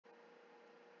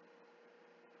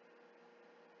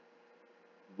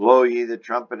Blow ye the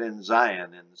trumpet in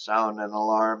Zion, and sound an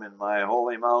alarm in my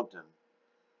holy mountain.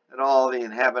 Let all the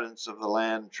inhabitants of the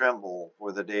land tremble,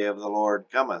 for the day of the Lord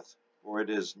cometh, for it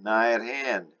is nigh at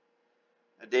hand.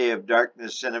 A day of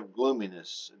darkness and of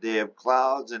gloominess, a day of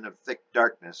clouds and of thick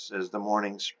darkness, as the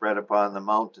morning spread upon the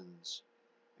mountains.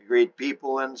 A great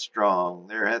people and strong,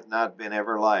 there hath not been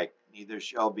ever like, neither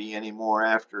shall be any more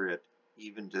after it,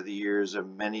 even to the years of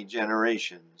many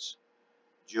generations.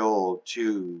 Joel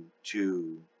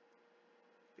 2:2.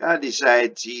 God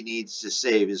decides he needs to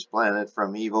save his planet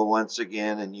from evil once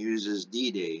again and uses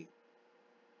D-Day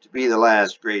to be the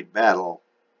last great battle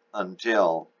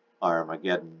until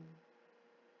Armageddon.